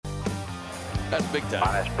That's big time.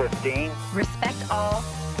 Minus 15. Respect all,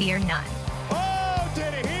 fear none. Oh,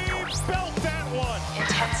 did he belt that one?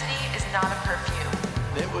 Intensity is not a perfume.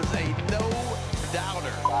 It was a no-doubter.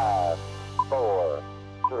 5, 4,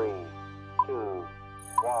 3, 2,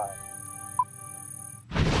 1.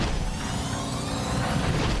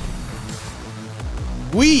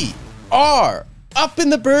 We are up in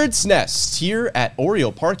the bird's nest here at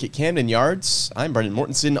Oriole Park at Camden Yards. I'm Brendan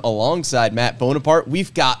Mortensen alongside Matt Bonaparte.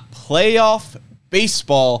 We've got playoff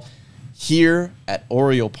baseball here at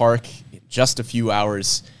Oriole Park in just a few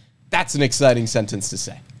hours. That's an exciting sentence to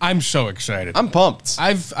say. I'm so excited. I'm pumped.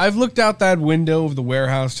 I've looked out that window of the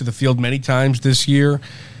warehouse to the field many times this year.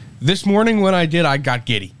 This morning when I did, I got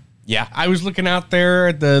giddy. Yeah. I was looking out there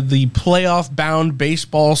at the playoff-bound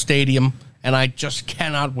baseball stadium, and I just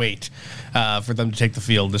cannot wait for them to take the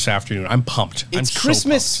field this afternoon. I'm pumped. It's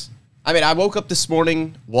Christmas. I mean, I woke up this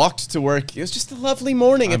morning, walked to work. It was just a lovely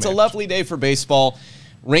morning. It's a lovely day for baseball.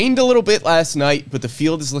 Rained a little bit last night, but the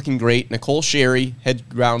field is looking great. Nicole Sherry, head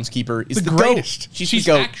groundskeeper, is the greatest. GOAT. She's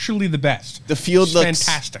the GOAT. actually the best. The field She's looks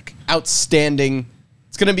fantastic. Outstanding.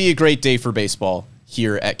 It's going to be a great day for baseball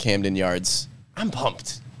here at Camden Yards. I'm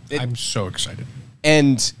pumped. I'm so excited.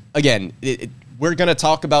 And again, we're going to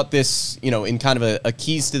talk about this, in kind of a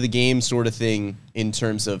keys to the game sort of thing in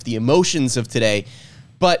terms of the emotions of today.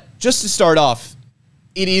 But just to start off,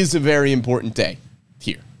 it is a very important day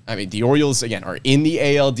here. I mean, the Orioles, again, are in the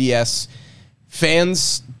ALDS.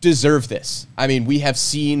 Fans deserve this. I mean, we have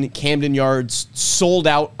seen Camden Yards sold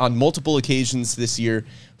out on multiple occasions this year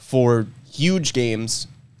for huge games.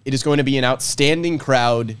 It is going to be an outstanding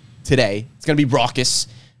crowd today. It's going to be raucous.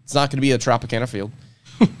 It's not going to be a Tropicana field.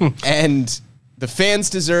 And the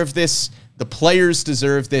fans deserve this. The players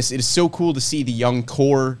deserve this. It is so cool to see the young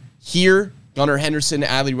core here. Gunnar Henderson,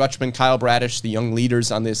 Adley Rutschman, Kyle Bradish, the young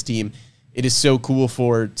leaders on this team. It is so cool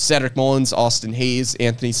for Cedric Mullins, Austin Hayes,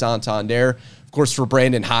 Anthony Santander. Of course, for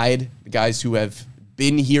Brandon Hyde, the guys who have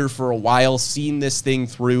been here for a while, seen this thing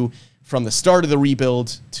through from the start of the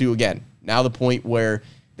rebuild to, again, now the point where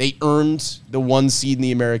they earned the 1 seed in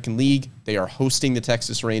the American League. They are hosting the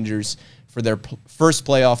Texas Rangers for their first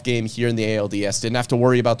playoff game here in the ALDS. Didn't have to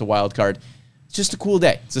worry about the wild card. It's just a cool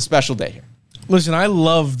day. It's a special day here. Listen, I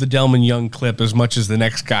love the Delman Young clip as much as the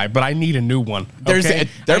next guy, but I need a new one. Okay?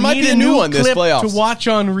 There might be a new one this clip playoffs. to watch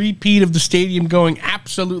on repeat of the stadium going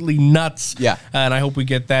absolutely nuts. Yeah. And I hope we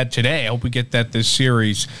get that today. I hope we get that this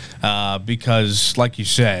series because, like you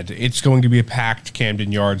said, it's going to be a packed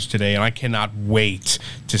Camden Yards today, and I cannot wait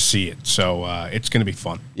to see it. So it's going to be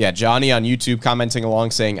fun. Yeah, Johnny on YouTube commenting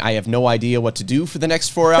along saying, I have no idea what to do for the next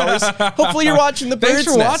 4 hours. Hopefully you're watching the Bird's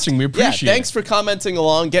Thanks for Nest. watching. We appreciate it. Thanks for commenting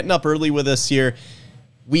along, getting up early with us here.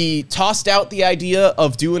 We tossed out the idea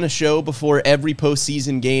of doing a show before every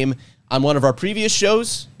postseason game on one of our previous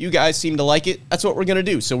shows. You guys seem to like it. That's what we're going to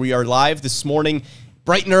do. So we are live this morning,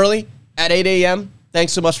 bright and early at 8 a.m.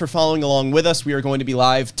 Thanks so much for following along with us. We are going to be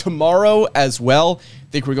live tomorrow as well.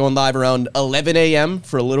 I think we're going live around 11 a.m.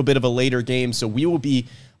 for a little bit of a later game. So we will be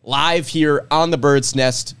live here on the Bird's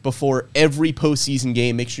Nest before every postseason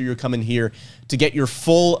game. Make sure you're coming here to get your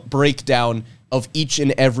full breakdown of each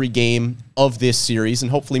and every game of this series, and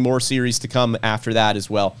hopefully more series to come after that as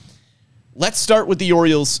well. Let's start with the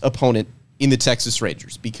Orioles' opponent in the Texas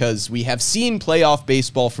Rangers, because we have seen playoff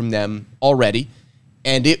baseball from them already,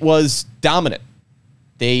 and it was dominant.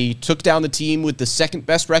 They took down the team with the second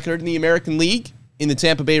best record in the American League in the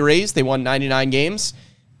Tampa Bay Rays. They won 99 games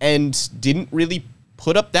and didn't really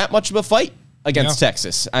put up that much of a fight against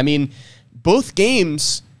Texas. I mean, both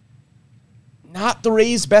games, not the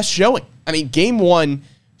Rays' best showing. I mean, game one,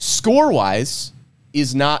 score-wise,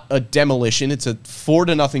 is not a demolition. It's a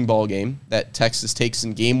 4-0 ball game that Texas takes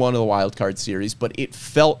in game one of the wild card series, but it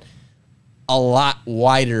felt a lot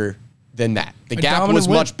wider than that. The gap was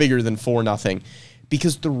much bigger than 4-0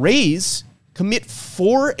 because the Rays commit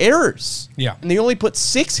 4 errors. Yeah. And they only put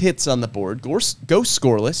 6 hits on the board, go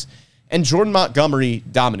scoreless, and Jordan Montgomery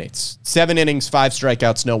dominates. 7 innings, 5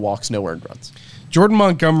 strikeouts, no walks, no earned runs. Jordan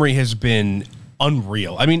Montgomery has been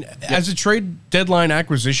unreal. I mean, as a trade deadline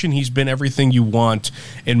acquisition, he's been everything you want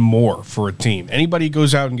and more for a team. Anybody who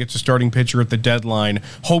goes out and gets a starting pitcher at the deadline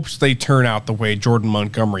hopes they turn out the way Jordan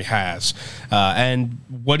Montgomery has. And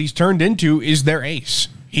what he's turned into is their ace.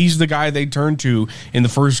 He's the guy they turned to in the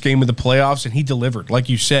first game of the playoffs, and he delivered. Like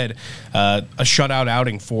you said, a shutout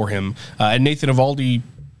outing for him. And Nathan Eovaldi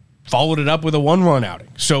followed it up with a 1-run outing.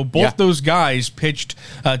 So both those guys pitched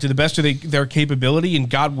to the best of their capability and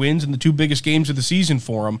got wins in the two biggest games of the season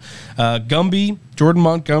for them. Gumby, Jordan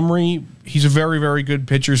Montgomery, he's a very, very good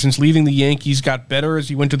pitcher. Since leaving the Yankees, got better as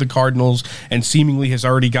he went to the Cardinals and seemingly has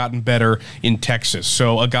already gotten better in Texas.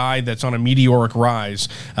 So a guy that's on a meteoric rise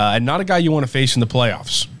and not a guy you want to face in the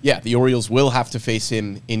playoffs. Yeah, the Orioles will have to face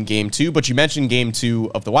him in Game 2, but you mentioned Game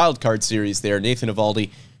 2 of the wild card series there. Nathan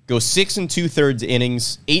Eovaldi goes 6 2/3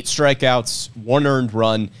 innings, 8 strikeouts, 1 earned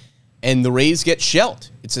run, and the Rays get shelled.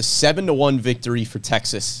 It's a 7-1 victory for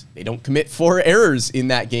Texas. They don't commit 4 errors in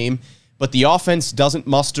that game, but the offense doesn't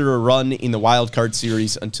muster a run in the wild card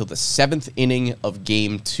series until the 7th inning of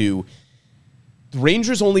Game 2. The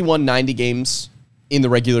Rangers only won 90 games in the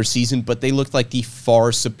regular season, but they looked like the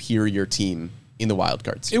far superior team in the wild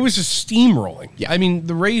card series. It was a steamrolling. Yeah. I mean,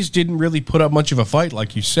 the Rays didn't really put up much of a fight,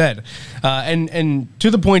 like you said. And to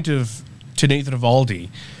the point to Nathan Eovaldi,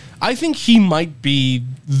 I think he might be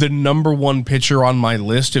the number 1 pitcher on my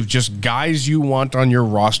list of just guys you want on your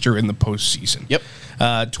roster in the postseason. Yep.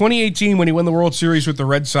 2018, when he won the World Series with the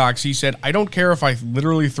Red Sox, he said, I don't care if I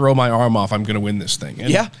literally throw my arm off, I'm going to win this thing.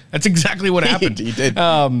 And that's exactly what happened. He did.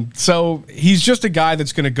 So he's just a guy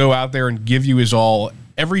that's going to go out there and give you his all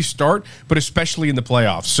every start, but especially in the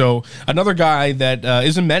playoffs. So another guy that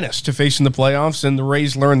is a menace to face in the playoffs, and the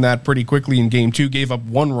Rays learned that pretty quickly in Game 2, gave up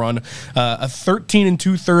 1 run, a 13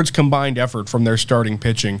 2/3 combined effort from their starting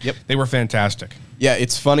pitching. Yep. They were fantastic. Yeah,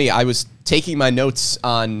 it's funny. I was taking my notes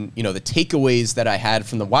on, the takeaways that I had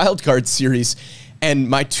from the wild card series, and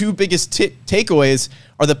my 2 biggest takeaways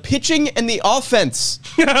are the pitching and the offense.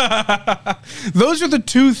 Those are the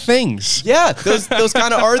 2 things. Yeah, those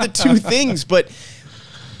kind of are the 2 things, but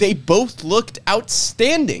they both looked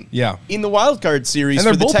outstanding in the wild card series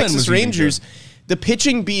for the Texas Rangers. The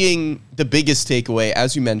pitching being the biggest takeaway,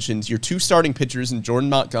 as you mentioned, your 2 starting pitchers in Jordan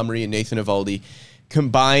Montgomery and Nathan Eovaldi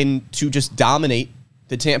combined to just dominate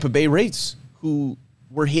the Tampa Bay Rays, who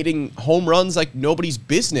were hitting home runs like nobody's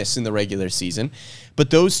business in the regular season. But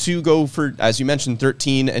those 2 go for, as you mentioned,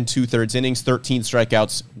 13 2/3 innings, 13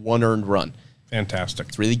 strikeouts, 1 earned run. Fantastic.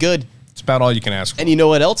 It's really good. It's about all you can ask for. And you know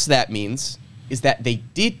what else that means? Is that they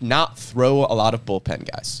did not throw a lot of bullpen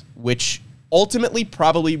guys, which ultimately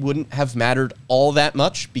probably wouldn't have mattered all that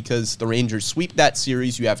much because the Rangers sweep that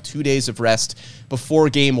series. You have 2 days of rest before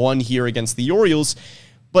Game 1 here against the Orioles.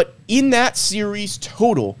 But in that series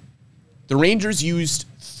total, the Rangers used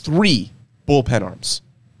 3 bullpen arms.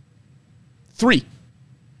 3.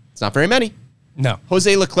 It's not very many. No.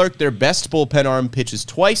 Jose Leclerc, their best bullpen arm, pitches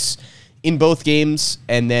twice in both games,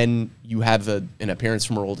 and then you have an appearance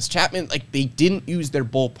from Aroldis Chapman. Like, they didn't use their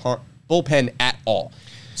bullpen at all.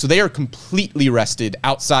 So they are completely rested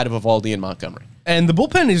outside of Eovaldi and Montgomery. And the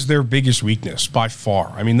bullpen is their biggest weakness by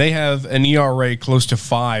far. I mean, they have an ERA close to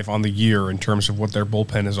 5 on the year in terms of what their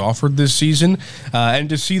bullpen has offered this season. And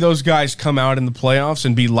to see those guys come out in the playoffs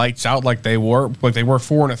and be lights out like they were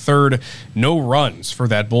 4 1/3, no runs for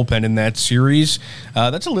that bullpen in that series,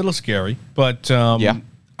 that's a little scary. But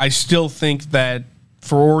I still think that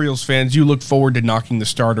for Orioles fans, you look forward to knocking the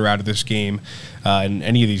starter out of this game in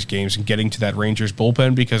any of these games and getting to that Rangers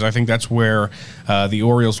bullpen, because I think that's where the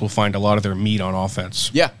Orioles will find a lot of their meat on offense.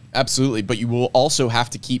 Yeah, absolutely. But you will also have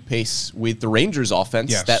to keep pace with the Rangers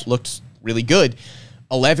offense that looked really good.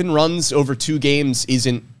 11 runs over 2 games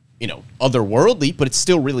isn't, otherworldly, but it's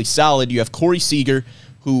still really solid. You have Corey Seager,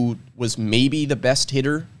 who was maybe the best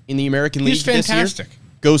hitter in the American League this year. He's fantastic.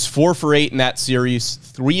 Goes 4 for 8 in that series.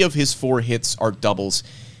 3 of his 4 hits are doubles.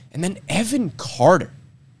 And then Evan Carter,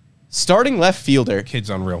 starting left fielder,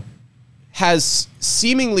 Kid's unreal, has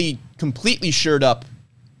seemingly completely shored up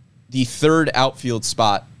the 3rd outfield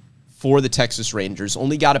spot for the Texas Rangers.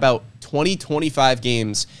 Only got about 20-25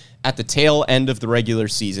 games at the tail end of the regular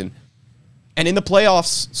season. And in the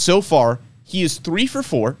playoffs so far, he is 3 for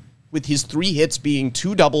 4, with his 3 hits being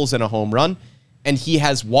 2 doubles and a home run. And he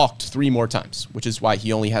has walked 3 more times, which is why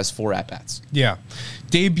he only has 4 at-bats. Yeah.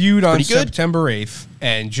 Debuted on September 8th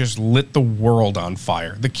and just lit the world on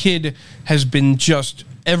fire. The kid has been just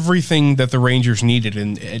everything that the Rangers needed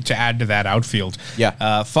to add to that outfield.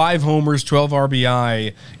 Yeah. 5 homers, 12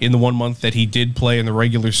 RBI in the 1 month that he did play in the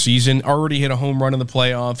regular season. Already hit a home run in the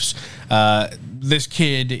playoffs. This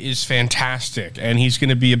kid is fantastic, and he's going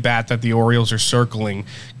to be a bat that the Orioles are circling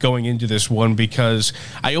going into this one, because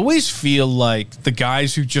I always feel like the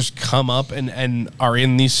guys who just come up and are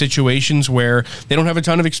in these situations where they don't have a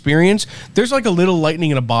ton of experience, there's like a little lightning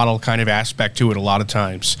in a bottle kind of aspect to it a lot of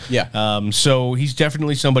times. Yeah. So he's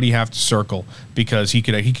definitely somebody you have to circle, because he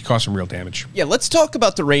could cause some real damage. Yeah, let's talk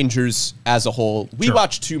about the Rangers as a whole. We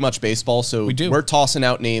watch too much baseball, so we're tossing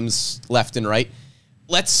out names left and right.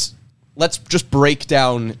 let's just break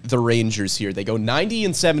down the Rangers here. They go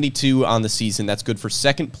 90-72 on the season. That's good for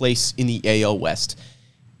second place in the AL West.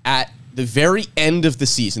 At the very end of the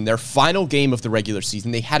season, their final game of the regular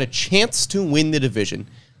season, they had a chance to win the division.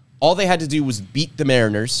 All they had to do was beat the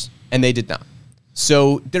Mariners, and they did not.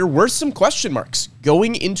 So there were some question marks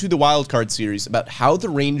going into the wild card series about how the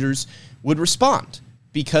Rangers would respond,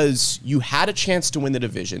 because you had a chance to win the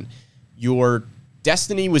division. Your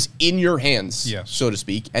destiny was in your hands, so to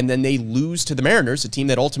speak, and then they lose to the Mariners, a team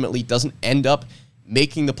that ultimately doesn't end up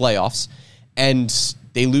making the playoffs, and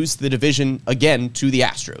they lose the division again to the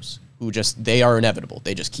Astros, who they are inevitable.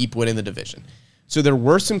 They just keep winning the division. So there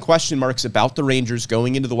were some question marks about the Rangers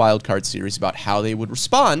going into the wild card series about how they would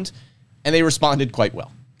respond, and they responded quite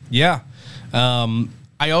well. Yeah.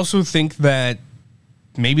 I also think that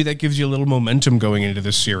maybe that gives you a little momentum going into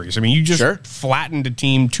this series. I mean, you just flattened a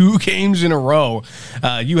team 2 games in a row.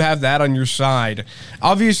 You have that on your side.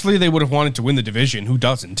 Obviously, they would have wanted to win the division. Who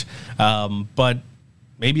doesn't? But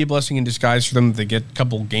maybe a blessing in disguise for them. They get a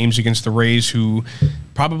couple games against the Rays, who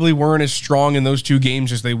probably weren't as strong in those 2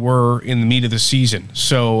 games as they were in the meat of the season.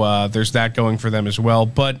 So there's that going for them as well.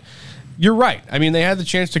 But you're right. I mean, they had the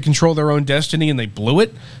chance to control their own destiny, and they blew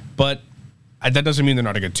it. But that doesn't mean they're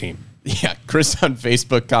not a good team. Yeah, Chris on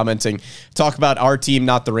Facebook commenting, talk about our team,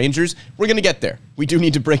 not the Rangers. We're going to get there. We do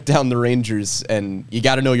need to break down the Rangers, and you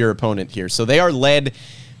got to know your opponent here. So they are led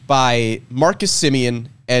by Marcus Semien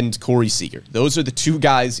and Corey Seager. Those are the 2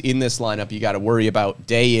 guys in this lineup you got to worry about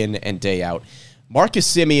day in and day out.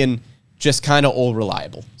 Marcus Semien, just kind of all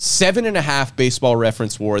reliable. 7.5 Baseball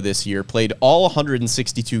Reference WAR this year, played all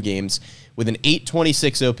 162 games with an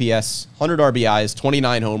 826 OPS, 100 RBIs,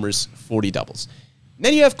 29 homers, 40 doubles. And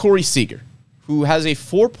then you have Corey Seager, who has a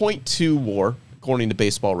 4.2 WAR, according to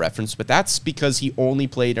Baseball Reference, but that's because he only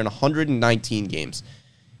played in 119 games.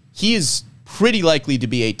 He is pretty likely to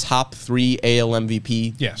be a top 3 AL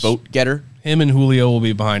MVP vote getter. Him and Julio will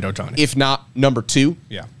be behind Ohtani. If not number 2.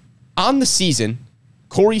 Yeah. On the season,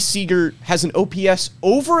 Corey Seager has an OPS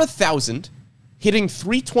over 1,000, hitting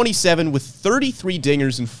 .327 with 33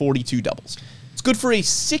 dingers and 42 doubles. It's good for a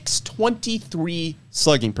 .623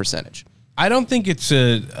 slugging percentage. I don't think it's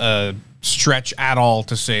a stretch at all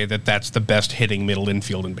to say that that's the best hitting middle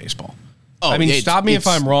infield in baseball. Oh, I mean, stop me if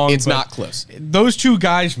I'm wrong. It's not close. Those 2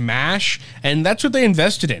 guys mash, and that's what they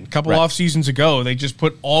invested in. A couple off seasons ago, they just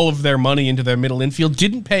put all of their money into their middle infield.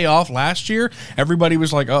 Didn't pay off last year. Everybody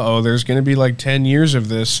was like, there's going to be like 10 years of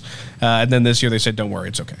this. And then this year they said, don't worry,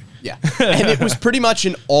 it's okay. Yeah. And it was pretty much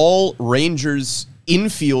an all Rangers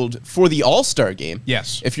infield for the All-Star game.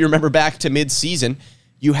 Yes. If you remember back to mid-season,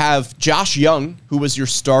 you have Josh Young, who was your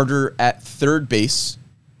starter at third base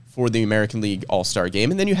for the American League All-Star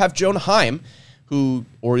game. And then you have Jonah Heim, who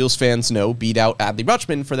Orioles fans know beat out Adley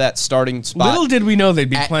Rutschman for that starting spot. Little did we know they'd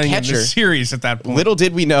be playing catcher. in this series at that point. Little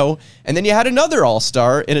did we know. And then you had another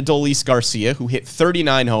All-Star in Adolis Garcia, who hit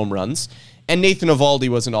 39 home runs. And Nathan Eovaldi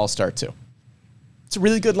was an All-Star too. It's a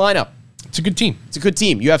really good lineup. It's a good team. It's a good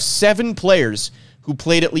team. You have 7 players who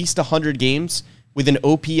played at least 100 games with an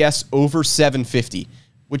OPS over 750,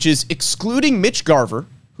 which is excluding Mitch Garver,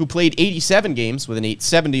 who played 87 games with an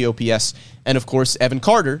 870 OPS, and of course, Evan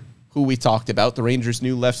Carter, who we talked about, the Rangers'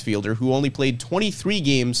 new left fielder, who only played 23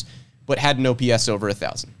 games but had an OPS over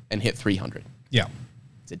 1,000 and hit 300. Yeah.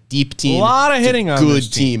 It's a deep team. A lot of hitting on good this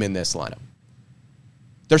team in this lineup.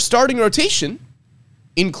 Their starting rotation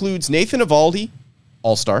includes Nathan Eovaldi,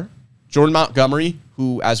 All-Star, Jordan Montgomery,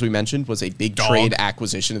 who, as we mentioned, was a big trade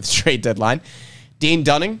acquisition at the trade deadline, Dane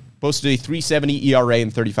Dunning, posted a .370 ERA in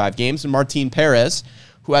 35 games, and Martin Perez,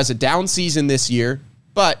 who has a down season this year,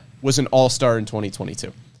 but was an All-Star in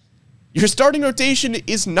 2022. Your starting rotation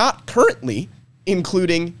is not currently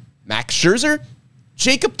including Max Scherzer,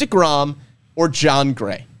 Jacob deGrom, or John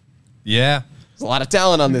Gray. Yeah. There's a lot of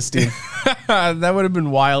talent on this team. That would have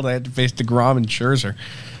been wild. I had to face deGrom and Scherzer.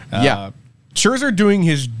 Yeah. Scherzer doing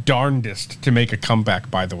his darndest to make a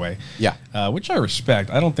comeback, by the way. Yeah. Which I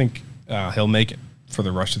respect. I don't think he'll make it for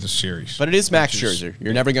the rest of the series. But it is Max Scherzer.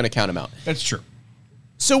 You're never going to count him out. That's true.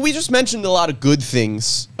 So we just mentioned a lot of good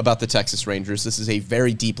things about the Texas Rangers. This is a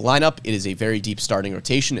very deep lineup. It is a very deep starting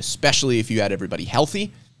rotation, especially if you had everybody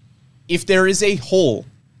healthy. If there is a hole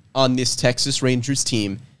on this Texas Rangers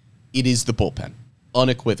team, it is the bullpen,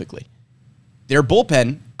 unequivocally. Their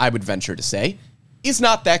bullpen, I would venture to say, is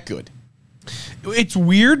not that good. It's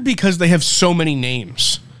weird because they have so many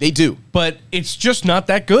names. They do. But it's just not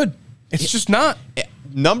that good. It's just not.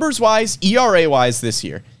 Numbers-wise, ERA-wise this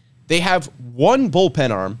year, they have one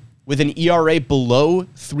bullpen arm with an ERA below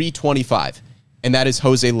 3.25, and that is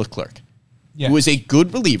Jose Leclerc, who is a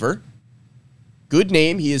good reliever, good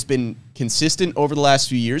name. He has been consistent over the last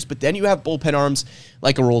few years, but then you have bullpen arms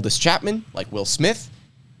like Aroldis Chapman, like Will Smith,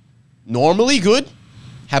 normally good,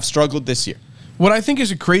 have struggled this year. What I think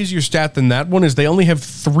is a crazier stat than that one is they only have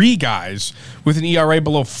 3 guys with an ERA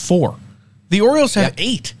below 4. The Orioles have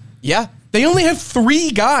 8. Yeah. They only have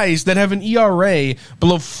 3 guys that have an ERA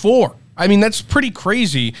below 4. I mean, that's pretty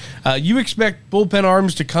crazy. You expect bullpen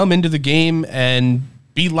arms to come into the game and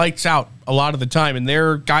be lights out a lot of the time, and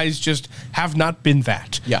their guys just have not been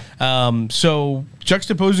that. Yeah. So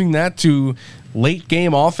juxtaposing that to late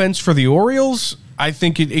game offense for the Orioles, I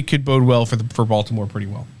think it could bode well for Baltimore pretty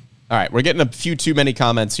well. All right, we're getting a few too many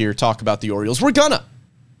comments here. Talk about the Orioles. You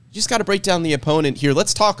just got to break down the opponent here.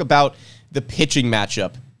 Let's talk about the pitching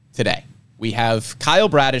matchup today. We have Kyle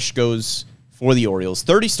Bradish goes for the Orioles.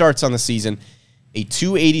 30 starts on the season, a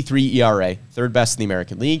 2.83 ERA, third best in the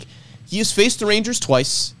American League. He has faced the Rangers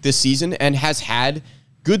twice this season and has had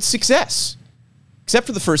good success, except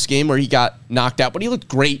for the first game where he got knocked out, but he looked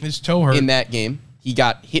great. His toe hurt in that game. He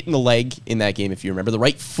got hit in the leg in that game, if you remember. The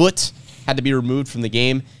right foot had to be removed from the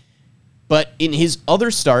game. But in his other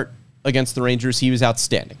start against the Rangers, he was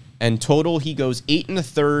outstanding. And total, he goes 8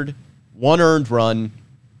 1/3, 1 earned run.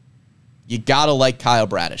 You gotta like Kyle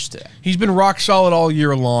Bradish today. He's been rock solid all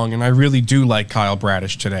year long, and I really do like Kyle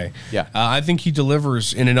Bradish today. Yeah. I think he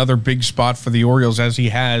delivers in another big spot for the Orioles as he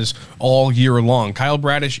has all year long. Kyle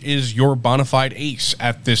Bradish is your bona fide ace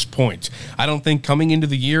at this point. I don't think coming into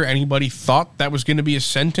the year anybody thought that was going to be a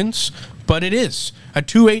sentence, but it is. A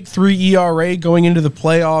 2.83 ERA going into the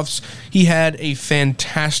playoffs. He had a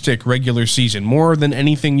fantastic regular season, more than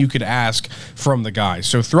anything you could ask from the guy.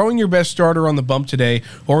 So throwing your best starter on the bump today,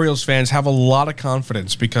 Orioles fans have a lot of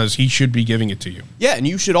confidence because he should be giving it to you. Yeah, and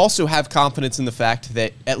you should also have confidence in the fact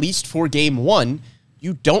that, at least for game 1,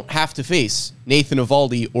 you don't have to face Nathan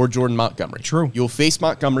Eovaldi or Jordan Montgomery. True. You'll face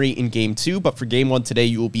Montgomery in game 2, but for game 1 today,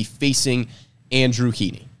 you will be facing Andrew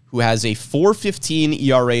Heaney, who has a 4.15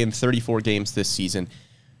 ERA in 34 games this season.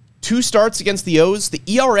 2 starts against the O's. The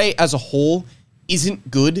ERA as a whole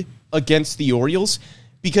isn't good against the Orioles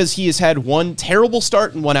because he has had 1 terrible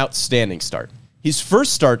start and 1 outstanding start. His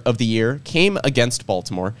first start of the year came against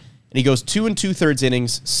Baltimore, and he goes 2 2/3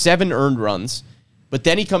 innings, 7 earned runs, but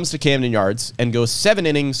then he comes to Camden Yards and goes 7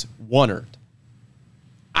 innings, 1 earned.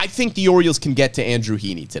 I think the Orioles can get to Andrew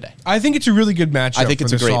Heaney today. I think it's a really good matchup I think for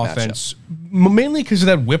it's a this great offense. Mainly because of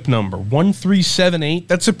that whip number, 1.378.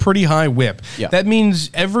 That's a pretty high whip. Yeah. That means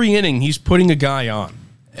every inning he's putting a guy on,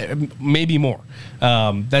 maybe more.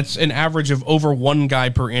 That's an average of over 1 guy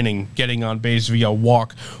per inning getting on base via a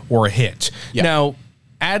walk or a hit. Yeah. Now,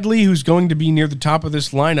 Adley, who's going to be near the top of this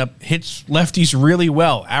lineup, hits lefties really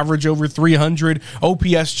well. Average over 300,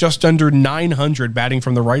 OPS just under 900, batting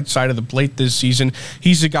from the right side of the plate this season.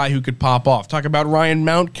 He's a guy who could pop off. Talk about Ryan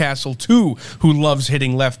Mountcastle, too, who loves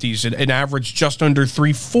hitting lefties, an average just under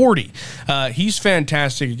 340. He's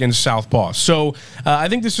fantastic against southpaws. So I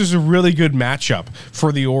think this is a really good matchup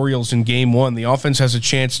for the Orioles in Game 1. The offense has a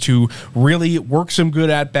chance to really work some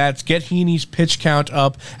good at-bats, get Heaney's pitch count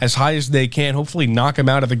up as high as they can, hopefully knock him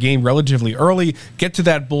out of the game relatively early, get to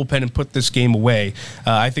that bullpen and put this game away.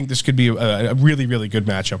 I think this could be a really, really good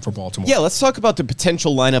matchup for Baltimore. Yeah, let's talk about the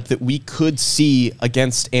potential lineup that we could see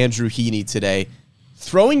against Andrew Heaney today.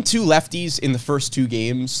 Throwing 2 lefties in the first 2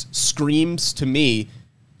 games screams to me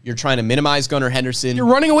you're trying to minimize Gunnar Henderson. You're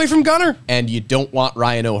running away from Gunnar. And you don't want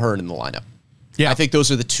Ryan O'Hearn in the lineup. Yeah. I think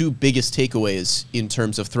those are the 2 biggest takeaways in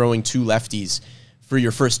terms of throwing 2 lefties for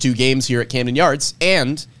your first 2 games here at Camden Yards,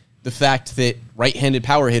 and the fact that right-handed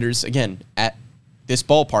power hitters, again, at this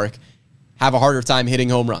ballpark, have a harder time hitting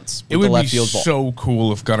home runs with it would the left be field ball. so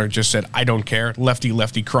cool if Gunnar just said, I don't care,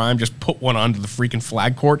 lefty crime, just put one onto the freaking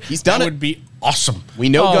flag court. He's done that it. would be awesome. We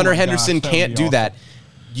know Oh Gunnar my Henderson gosh, that would can't be do awesome. that.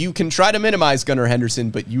 You can try to minimize Gunnar Henderson,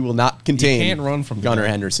 but you will not contain You can't run from Gunnar Gunnar.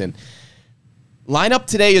 Henderson. Lineup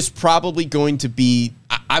today is probably going to be,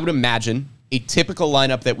 I would imagine, a typical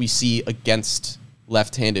lineup that we see against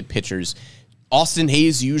left-handed pitchers. Austin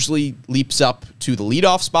Hayes usually leaps up to the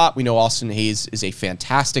leadoff spot. We know Austin Hayes is a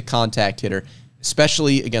fantastic contact hitter,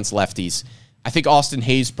 especially against lefties. I think Austin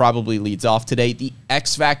Hayes probably leads off today. The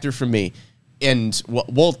X factor for me, and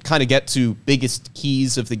we'll kind of get to biggest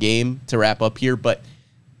keys of the game to wrap up here, but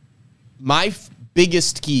my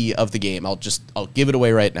biggest key of the game, I'll give it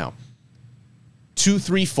away right now. 2,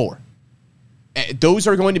 3, 4. Those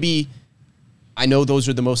are going to be, I know those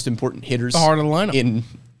are the most important hitters The heart of the lineup. in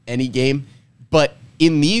any game, but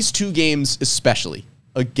in these 2 games especially,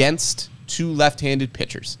 against 2 left-handed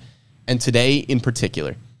pitchers, and today in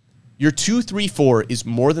particular, your 2, 3, 4 is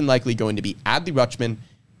more than likely going to be Adley Rutschman,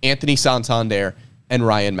 Anthony Santander, and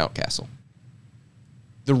Ryan Mountcastle.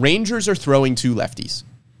 The Rangers are throwing 2 lefties.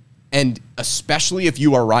 And especially if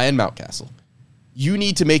you are Ryan Mountcastle, you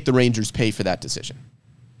need to make the Rangers pay for that decision.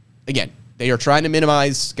 Again, they are trying to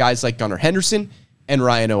minimize guys like Gunnar Henderson and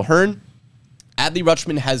Ryan O'Hearn. Adley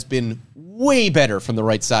Rutschman has been way better from the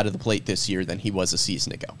right side of the plate this year than he was a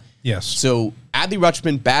season ago. Yes. So Adley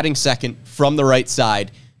Rutschman batting second from the right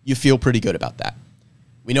side, you feel pretty good about that.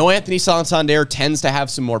 We know Anthony Santander tends to have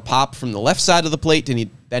some more pop from the left side of the plate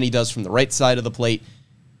than he does from the right side of the plate.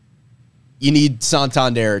 You need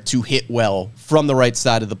Santander to hit well from the right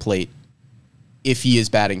side of the plate if he is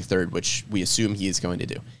batting third, which we assume he is going to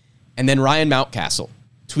do. And then Ryan Mountcastle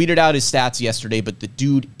tweeted out his stats yesterday, but the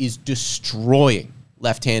dude is destroying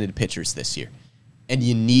left-handed pitchers this year. And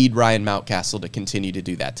you need Ryan Mountcastle to continue to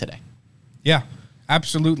do that today. Yeah,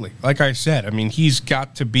 absolutely. Like I said, I mean, he's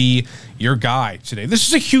got to be your guy today. This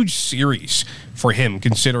is a huge series for him,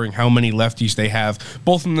 considering how many lefties they have,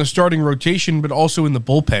 both in the starting rotation, but also in the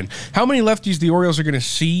bullpen. How many lefties the Orioles are going to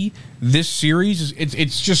see this series,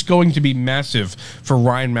 it's just going to be massive for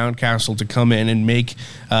Ryan Mountcastle to come in and make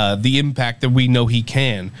the impact that we know he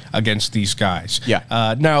can against these guys.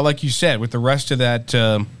 Yeah. Now, like you said, with the rest of that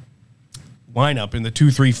lineup in the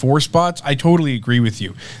 2, 3, 4 spots, I totally agree with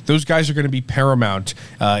you. Those guys are going to be paramount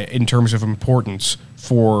in terms of importance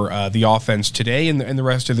for the offense today and the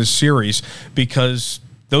rest of this series, because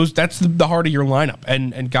that's the heart of your lineup.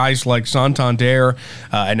 And guys like Santander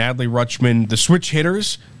and Adley Rutschman, the switch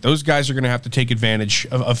hitters, those guys are going to have to take advantage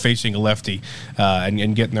of facing a lefty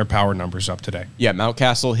and getting their power numbers up today. Yeah,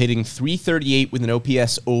 Mountcastle hitting .338 with an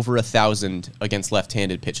OPS over 1,000 against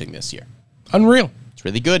left-handed pitching this year. Unreal. It's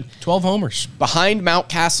really good. 12 homers. Behind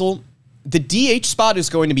Mountcastle, the DH spot is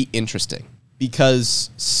going to be interesting because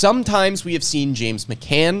sometimes we have seen James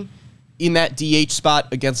McCann in that DH spot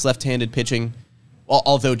against left-handed pitching,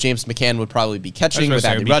 although James McCann would probably be catching with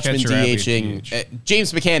Adley Rutschman DHing.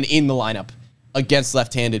 James McCann in the lineup against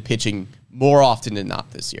left-handed pitching more often than not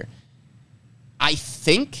this year. I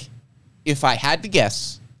think, if I had to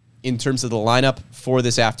guess, in terms of the lineup for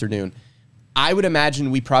this afternoon, I would imagine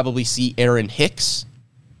we probably see Aaron Hicks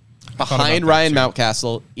behind Ryan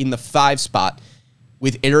Mountcastle in the 5 spot,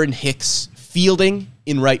 with Aaron Hicks fielding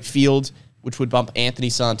in right field, which would bump Anthony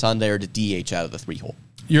Santander to DH out of the 3-hole.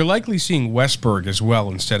 You're likely seeing Westberg as well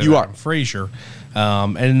instead of Adam Frazier.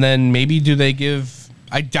 And then maybe do they give...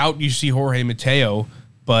 I doubt you see Jorge Mateo,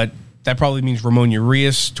 but that probably means Ramon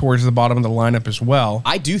Urias towards the bottom of the lineup as well.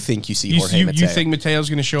 I do think you see Jorge Mateo. You think Mateo's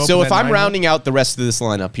going to show up? So if I'm rounding out the rest of this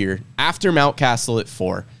lineup here, after Mountcastle at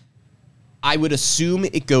 4, I would assume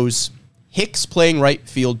it goes Hicks playing right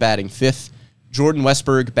field batting 5th, Jordan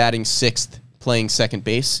Westberg batting 6th playing second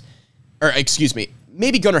base, or excuse me,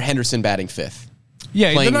 maybe Gunnar Henderson batting 5th.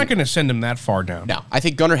 Yeah, they're not going to send him that far down. No, I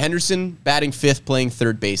think Gunnar Henderson batting 5th playing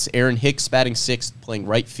third base, Aaron Hicks batting 6th playing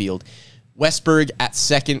right field, Westberg at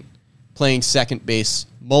 2nd playing second base,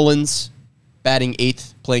 Mullins batting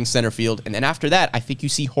 8th playing center field, and then after that, I think you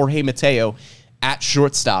see Jorge Mateo at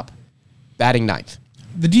shortstop batting 9th.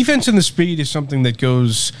 The defense and the speed is something that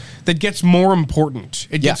gets more important.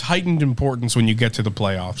 It gets heightened importance when you get to the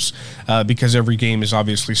playoffs because every game is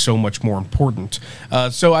obviously so much more important.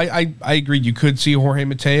 So I agree. You could see Jorge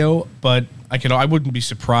Mateo, but I wouldn't be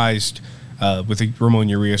surprised with a Ramon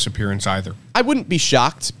Urias appearance either. I wouldn't be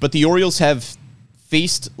shocked, but the Orioles have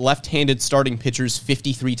faced left-handed starting pitchers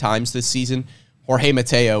 53 times this season. Jorge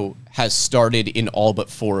Mateo has started in all but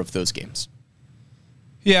 4 of those games.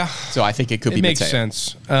 Yeah. So I think it could be makes Mateo.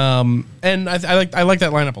 sense. And I like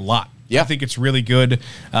that lineup a lot. Yeah. I think it's really good,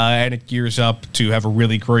 and it gears up to have a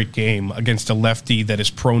really great game against a lefty that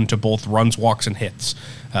is prone to both runs, walks, and hits.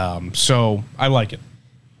 So I like it.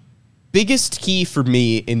 Biggest key for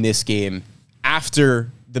me in this game,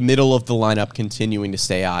 after the middle of the lineup continuing to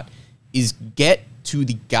stay hot, is get to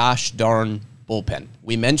the gosh darn bullpen.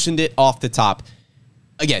 We mentioned it off the top.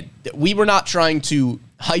 Again, we were not trying to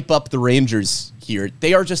hype up the Rangers here.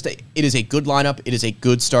 They are just it is a good lineup. It is a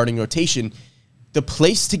good starting rotation. The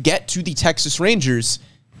place to get to the Texas Rangers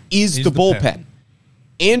is the bullpen.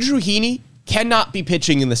 Andrew Heaney cannot be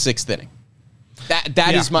pitching in the 6th inning.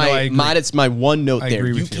 That is my one note there.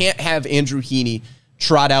 You can't have Andrew Heaney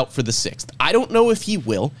trot out for the 6th. I don't know if he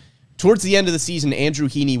will. Towards the end of the season, Andrew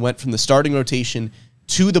Heaney went from the starting rotation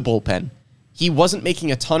to the bullpen. He wasn't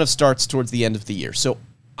making a ton of starts towards the end of the year. So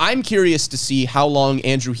I'm curious to see how long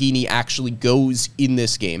Andrew Heaney actually goes in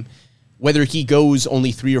this game. Whether he goes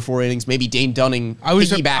only 3 or 4 innings, maybe Dane Dunning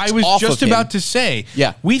piggybacks off of him. About to say,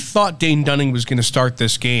 yeah, we thought Dane Dunning was going to start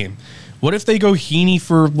this game. What if they go Heaney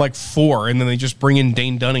for like 4 and then they just bring in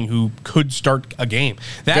Dane Dunning, who could start a game?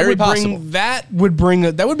 That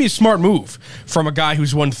would be a smart move from a guy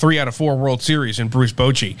who's won 3 out of 4 World Series in Bruce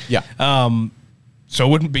Bochy. Yeah. so it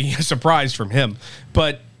wouldn't be a surprise from him.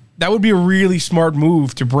 But that would be a really smart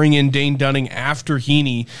move to bring in Dane Dunning after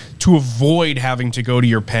Heaney to avoid having to go to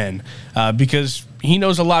your pen, because he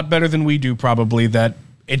knows a lot better than we do probably that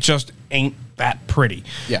it just ain't that pretty.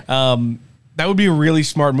 Yeah. That would be a really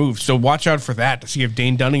smart move. So watch out for that to see if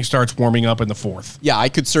Dane Dunning starts warming up in the fourth. Yeah, I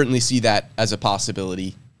could certainly see that as a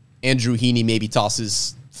possibility. Andrew Heaney maybe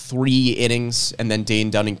tosses 3 innings, and then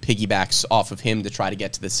Dane Dunning piggybacks off of him to try to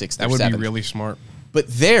get to the 6th or 7th. That would be really smart. But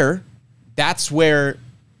that's where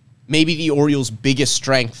maybe the Orioles' biggest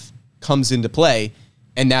strength comes into play,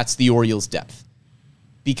 and that's the Orioles' depth.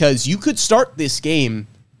 Because you could start this game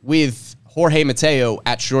with Jorge Mateo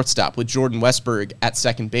at shortstop, with Jordan Westberg at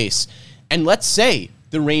second base, and let's say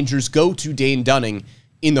the Rangers go to Dane Dunning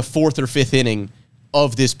in the 4th or 5th inning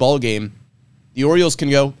of this ballgame. The Orioles can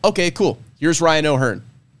go, okay, cool. Here's Ryan O'Hearn.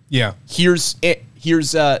 Yeah. Here's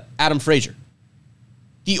Adam Frazier.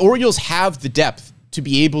 The Orioles have the depth to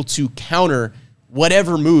be able to counter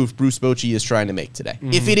whatever move Bruce Bochy is trying to make today.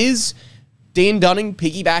 Mm-hmm. If it is Dane Dunning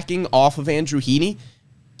piggybacking off of Andrew Heaney,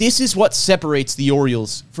 this is what separates the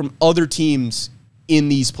Orioles from other teams in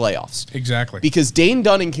these playoffs. Exactly. Because Dane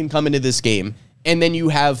Dunning can come into this game, and then you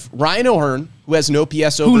have Ryan O'Hearn, who has an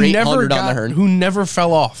OPS over 800 on the Hearn. Who never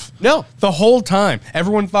fell off. No. The whole time.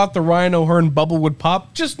 Everyone thought the Ryan O'Hearn bubble would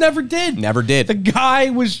pop. Just never did. Never did. The guy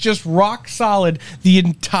was just rock solid the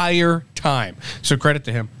entire time. So credit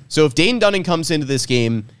to him. So if Dane Dunning comes into this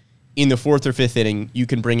game in the 4th or 5th inning, you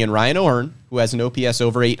can bring in Ryan O'Hearn, who has an OPS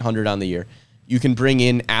over 800 on the year. You can bring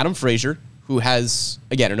in Adam Frazier, who has,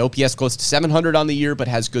 again, an OPS close to 700 on the year, but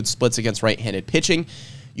has good splits against right-handed pitching.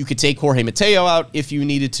 You could take Jorge Mateo out if you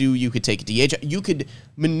needed to. You could take a DH. You could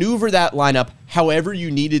maneuver that lineup however you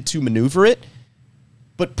needed to maneuver it.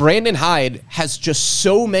 But Brandon Hyde has just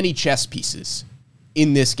so many chess pieces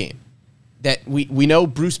in this game that we know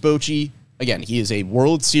Bruce Bochy, again, he is a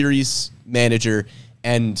World Series manager,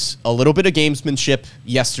 and a little bit of gamesmanship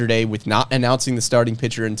yesterday with not announcing the starting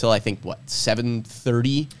pitcher until, I think,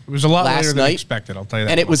 7:30. It was a lot last later night. than expected, I'll tell you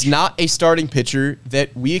that. And it much. was not a starting pitcher that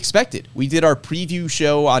we expected. We did our preview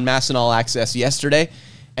show on Mass and All Access yesterday,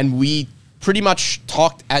 and we pretty much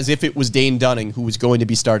talked as if it was Dane Dunning who was going to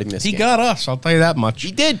be starting this game. He got us, I'll tell you that much.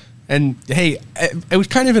 He did. And hey, it was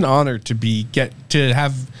kind of an honor to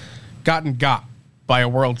have gotten got by a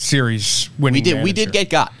World Series winning manager. We did get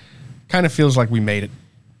got. Kind of feels like we made it.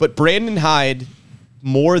 But Brandon Hyde,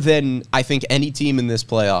 more than I think any team in this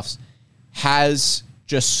playoffs, has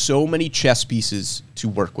just so many chess pieces to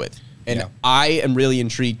work with. And I am really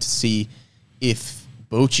intrigued to see if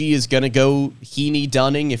Bochy is going to go Heaney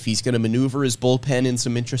Dunning, if he's going to maneuver his bullpen in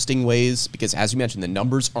some interesting ways, because as you mentioned, the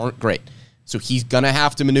numbers aren't great. So he's going to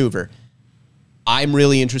have to maneuver. I'm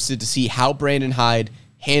really interested to see how Brandon Hyde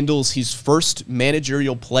handles his first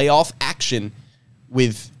managerial playoff action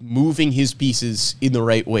with moving his pieces in the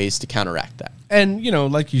right ways to counteract that. And,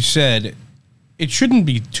 like you said, it shouldn't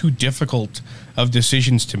be too difficult of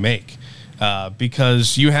decisions to make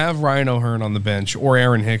because you have Ryan O'Hearn on the bench or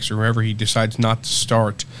Aaron Hicks or whoever he decides not to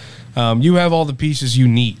start. You have all the pieces you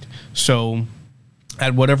need. So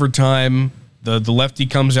at whatever time the lefty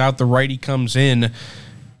comes out, the righty comes in,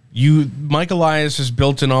 Mike Elias has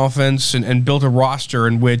built an offense and built a roster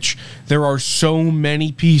in which there are so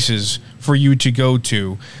many pieces for you to go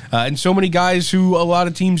to. And so many guys who a lot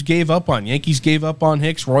of teams gave up on. Yankees gave up on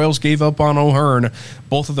Hicks. Royals gave up on O'Hearn.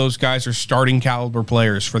 Both of those guys are starting caliber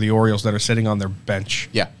players for the Orioles that are sitting on their bench.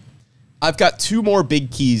 Yeah. I've got 2 more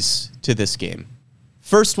big keys to this game.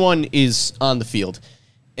 First one is on the field,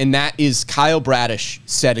 and that is Kyle Bradish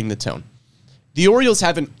setting the tone. The Orioles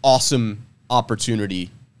have an awesome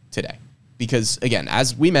opportunity today because, again,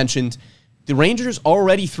 as we mentioned, the Rangers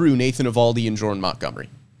already threw Nathan Eovaldi and Jordan Montgomery.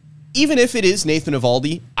 Even if it is Nathan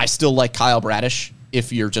Eovaldi, I still like Kyle Bradish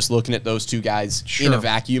if you're just looking at those 2 guys in a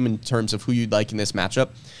vacuum in terms of who you'd like in this matchup.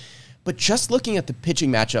 But just looking at the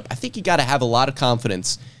pitching matchup, I think you got to have a lot of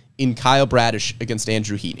confidence in Kyle Bradish against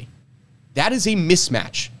Andrew Heaney. That is a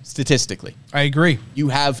mismatch statistically. I agree. You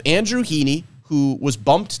have Andrew Heaney, who was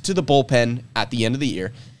bumped to the bullpen at the end of the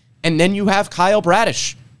year, and then you have Kyle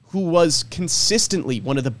Bradish, who was consistently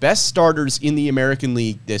one of the best starters in the American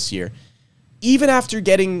League this year. Even after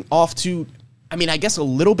getting off to, I guess a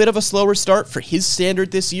little bit of a slower start for his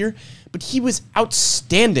standard this year, but he was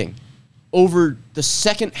outstanding over the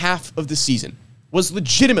second half of the season. Was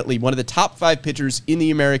legitimately one of the top 5 pitchers in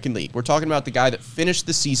the American League. We're talking about the guy that finished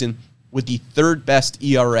the season with the 3rd best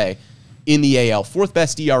ERA in the AL, 4th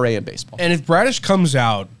best ERA in baseball. And if Bradish comes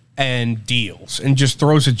out and deals and just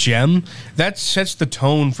throws a gem, that sets the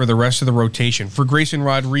tone for the rest of the rotation. For Grayson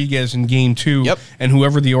Rodriguez in Game 2, and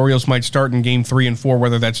whoever the Orioles might start in Game 3 and 4,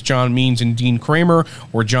 whether that's John Means and Dean Kramer,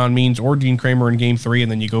 or John Means or Dean Kramer in Game 3,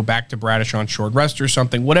 and then you go back to Bradish on short rest or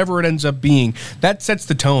something, whatever it ends up being, that sets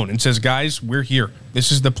the tone and says, guys, we're here.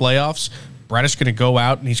 This is the playoffs. Bradish going to go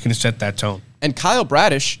out, and he's going to set that tone. And Kyle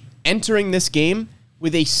Bradish entering this game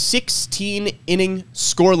with a 16-inning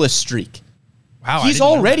scoreless streak. Wow, he's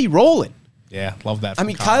already rolling. Yeah, love that. I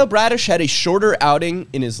mean, Kyle Bradish had a shorter outing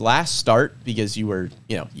in his last start because you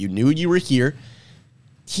knew you were here.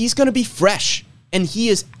 He's going to be fresh, and he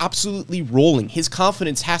is absolutely rolling. His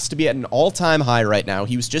confidence has to be at an all-time high right now.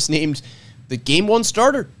 He was just named the Game 1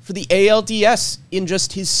 starter for the ALDS in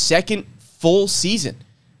just his second full season.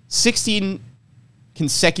 16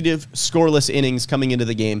 consecutive scoreless innings coming into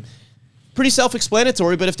the game. Pretty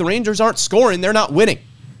self-explanatory, but if the Rangers aren't scoring, they're not winning.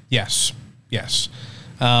 Yes.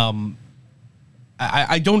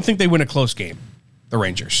 I don't think they win a close game, the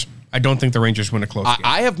Rangers. I don't think the Rangers win a close game.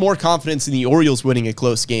 I have more confidence in the Orioles winning a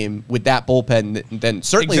close game with that bullpen than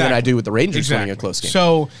I do with the Rangers winning a close game.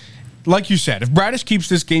 So, like you said, if Bradish keeps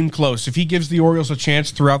this game close, if he gives the Orioles a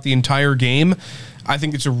chance throughout the entire game, I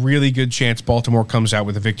think it's a really good chance Baltimore comes out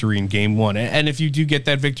with a victory in Game 1. And if you do get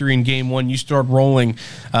that victory in Game 1, you start rolling,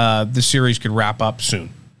 the series could wrap up soon.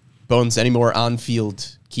 Bones, any more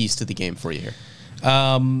on-field keys to the game for you here?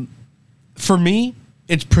 For me,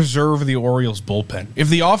 it's preserve the Orioles bullpen. If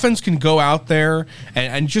the offense can go out there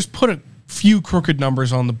and just put a few crooked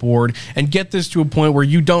numbers on the board and get this to a point where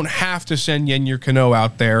you don't have to send Yennier Cano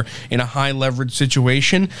out there in a high leverage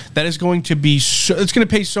situation, that is going to be it's going to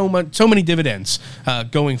pay so many dividends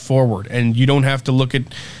going forward. And you don't have to look at,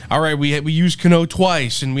 all right, we used Cano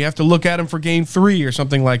twice and we have to look at him for Game 3 or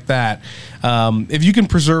something like that. If you can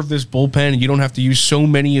preserve this bullpen and you don't have to use so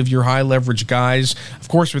many of your high leverage guys, of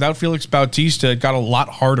course, without Felix Bautista, it got a lot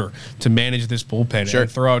harder to manage this bullpen and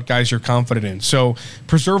throw out guys you're confident in. So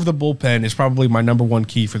preserve the bullpen is probably my number one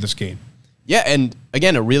key for this game. Yeah, and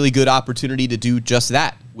again, a really good opportunity to do just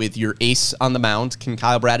that. With your ace on the mound, can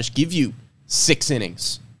Kyle Bradish give you 6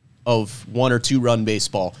 innings of 1 or 2 run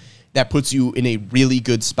baseball? That puts you in a really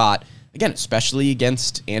good spot, again, especially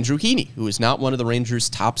against Andrew Heaney, who is not one of the Rangers'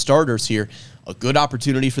 top starters here. A good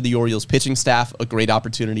opportunity for the Orioles pitching staff, a great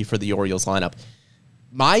opportunity for the Orioles lineup.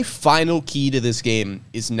 My final key to this game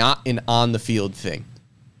is not an on-the-field thing.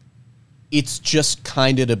 It's just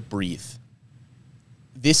kind of to breathe.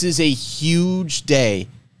 This is a huge day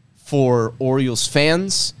for Orioles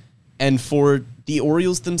fans and for the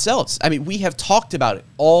Orioles themselves. I mean, we have talked about it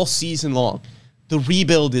all season long. The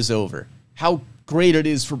rebuild is over. How great it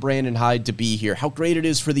is for Brandon Hyde to be here. How great it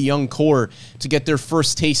is for the young core to get their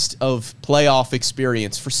first taste of playoff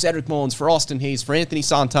experience. For Cedric Mullins, for Austin Hayes, for Anthony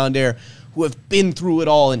Santander, who have been through it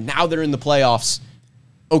all, and now they're in the playoffs.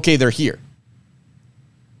 Okay, they're here.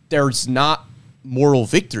 There's not moral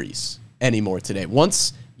victories anymore today.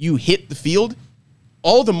 Once you hit the field,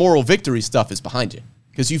 all the moral victory stuff is behind you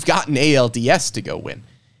because you've got an ALDS to go win.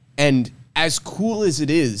 And as cool as it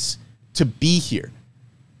is to be here,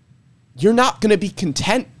 you're not going to be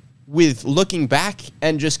content with looking back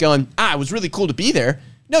and just going, it was really cool to be there.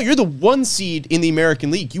 No, you're the 1 seed in the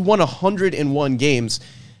American League. You won 101 games.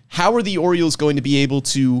 How are the Orioles going to be able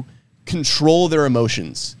to control their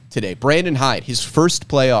emotions today? Brandon Hyde, his first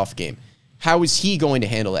playoff game. How is he going to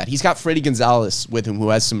handle that? He's got Freddie Gonzalez with him, who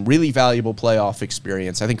has some really valuable playoff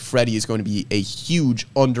experience. I think Freddie is going to be a huge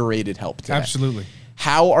underrated help today. Absolutely.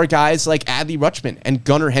 How are guys like Adley Rutschman and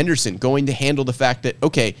Gunnar Henderson going to handle the fact that,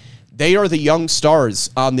 okay, they are the young stars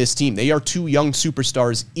on this team. They are 2 young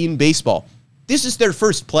superstars in baseball. This is their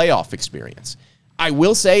first playoff experience. I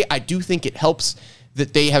will say, I do think it helps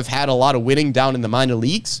that they have had a lot of winning down in the minor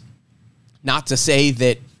leagues. Not to say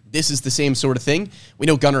that this is the same sort of thing. We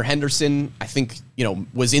know Gunnar Henderson, I think,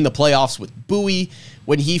 was in the playoffs with Bowie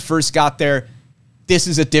when he first got there. This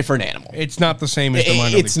is a different animal. It's not the same as the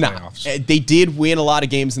minor league playoffs. Not. They did win a lot of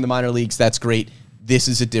games in the minor leagues. That's great. This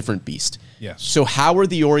is a different beast. Yes. So how are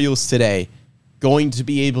the Orioles today going to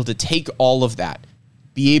be able to take all of that,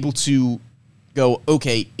 be able to go,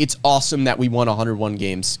 okay, it's awesome that we won 101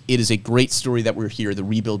 games. It is a great story that we're here. The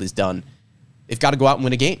rebuild is done. They've got to go out and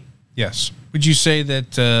win a game. Yes. Would you say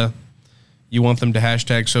that you want them to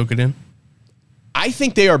hashtag soak it in? I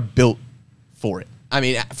think they are built for it. I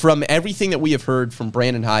mean, from everything that we have heard from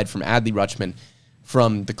Brandon Hyde, from Adley Rutschman,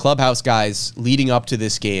 from the clubhouse guys leading up to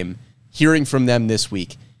this game, hearing from them this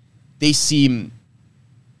week, they seem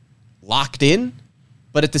locked in,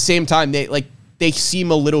 but at the same time, they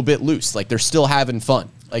seem a little bit loose. Like they're still having fun.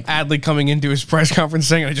 Like Adley coming into his press conference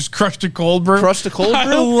saying, I just crushed a cold brew. Crushed a cold I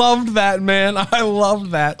brew? loved that, man. I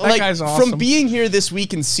loved that. That guy's awesome. From being here this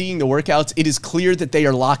week and seeing the workouts, it is clear that they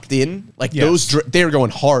are locked in. Like Yes. they're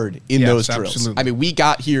going hard in Yes, those drills. absolutely. I mean, we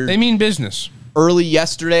got here They mean business. early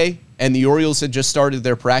yesterday, and the Orioles had just started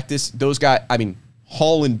their practice. Those guys,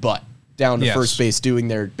 hauling butt down to Yes. first base doing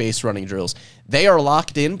their base running drills. They are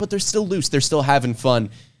locked in, but they're still loose. They're still having fun.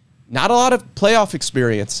 Not a lot of playoff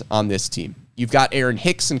experience on this team. You've got Aaron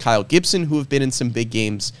Hicks and Kyle Gibson, who have been in some big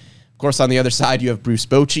games. Of course, on the other side, you have Bruce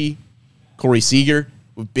Bochy, Corey Seager,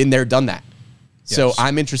 who've been there, done that. So Yes.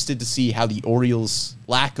 I'm interested to see how the Orioles'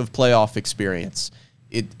 lack of playoff experience,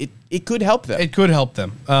 it could help them. It could help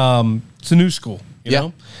them. It's a new school, you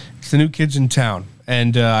know? It's the new kids in town.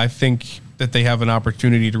 And I think that they have an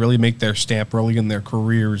opportunity to really make their stamp early in their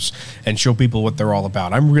careers and show people what they're all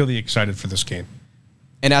about. I'm really excited for this game.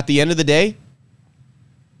 And at the end of the day,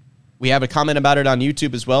 we have a comment about it on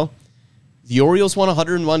YouTube as well. The Orioles won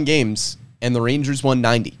 101 games, and the Rangers won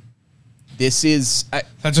 90. This is...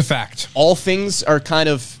 That's a fact. all things are kind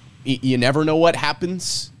of... You never know what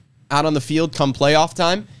happens out on the field come playoff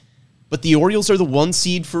time, but the Orioles are the 1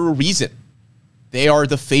 seed for a reason. They are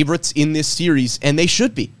the favorites in this series, and they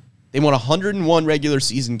should be. They won 101 regular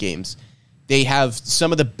season games. They have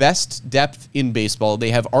some of the best depth in baseball.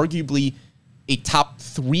 They have arguably a top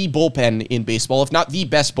 3 bullpen in baseball, if not the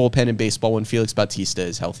best bullpen in baseball when Felix Bautista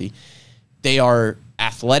is healthy. They are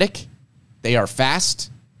athletic. They are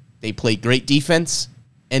fast. They play great defense,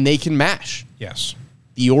 and they can mash. Yes.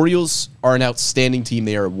 The Orioles are an outstanding team.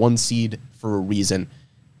 They are 1 seed for a reason.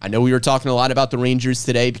 I know we were talking a lot about the Rangers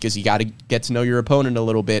today because you got to get to know your opponent a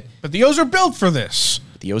little bit. But the O's are built for this.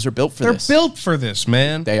 The O's are built for They're this. built for this,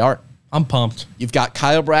 man. They are. I'm pumped. You've got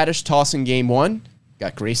Kyle Bradish tossing game 1.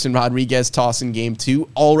 Got Grayson Rodriguez tossing game 2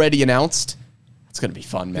 already announced. It's going to be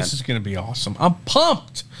fun, man. This is going to be awesome. I'm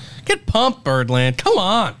pumped. Get pumped, Birdland. Come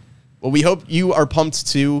on. Well, we hope you are pumped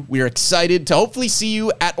too. We are excited to hopefully see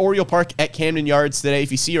you at Oriole Park at Camden Yards today. If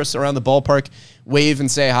you see us around the ballpark, wave and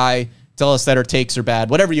say hi. Tell us that our takes are bad.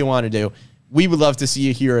 Whatever you want to do. We would love to see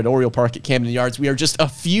you here at Oriole Park at Camden Yards. We are just a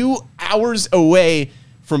few hours away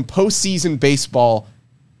from postseason baseball.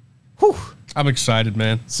 Whew. I'm excited,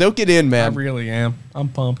 man. Soak it in, I man. really am. I'm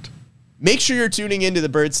pumped. Make sure you're tuning into the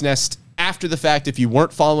Bird's Nest after the fact if you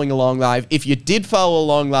weren't following along live. If you did follow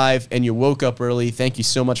along live and you woke up early, thank you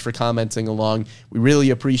so much for commenting along. We really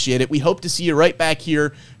appreciate it. We hope to see you right back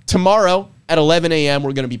here tomorrow at 11 a.m.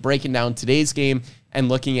 We're going to be breaking down today's game and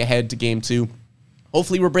looking ahead to game 2.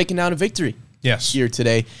 Hopefully we're breaking down a victory here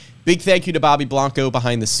today. Big thank you to Bobby Blanco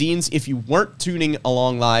behind the scenes. If you weren't tuning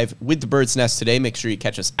along live with the Bird's Nest today, make sure you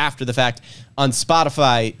catch us after the fact on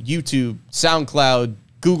Spotify, YouTube, SoundCloud,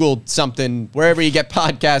 Google something, wherever you get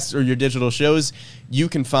podcasts or your digital shows, you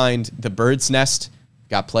can find the Bird's Nest.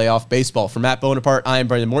 Got playoff baseball. For Matt Bonaparte, I am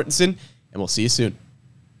Brendan Mortensen, and we'll see you soon.